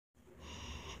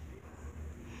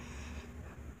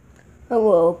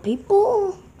Hello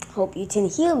people, hope you can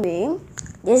hear me.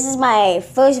 This is my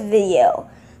first video.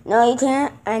 No, you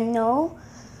can't, I know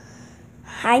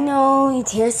you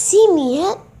can't see me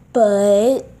yet,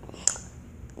 but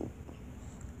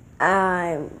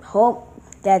I hope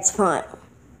that's fine.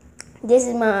 This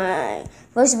is my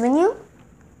first video.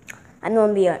 I know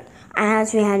I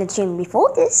actually had a channel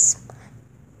before this,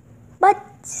 but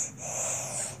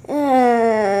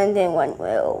then one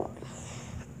will.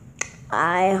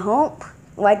 I hope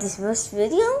you like this first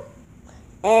video,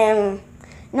 and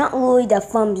not really the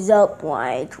thumbs up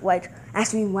like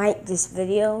actually like this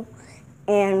video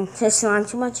and subscribe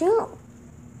to my channel.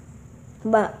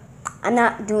 But I'm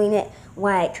not doing it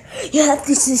like you have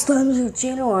to subscribe to your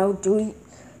channel or I'll do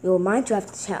your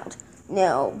Minecraft account.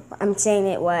 No, I'm saying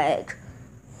it like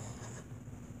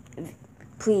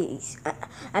please.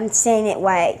 I'm saying it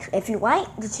like if you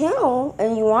like the channel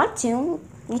and you want to,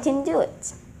 you can do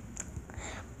it.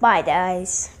 Bye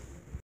guys.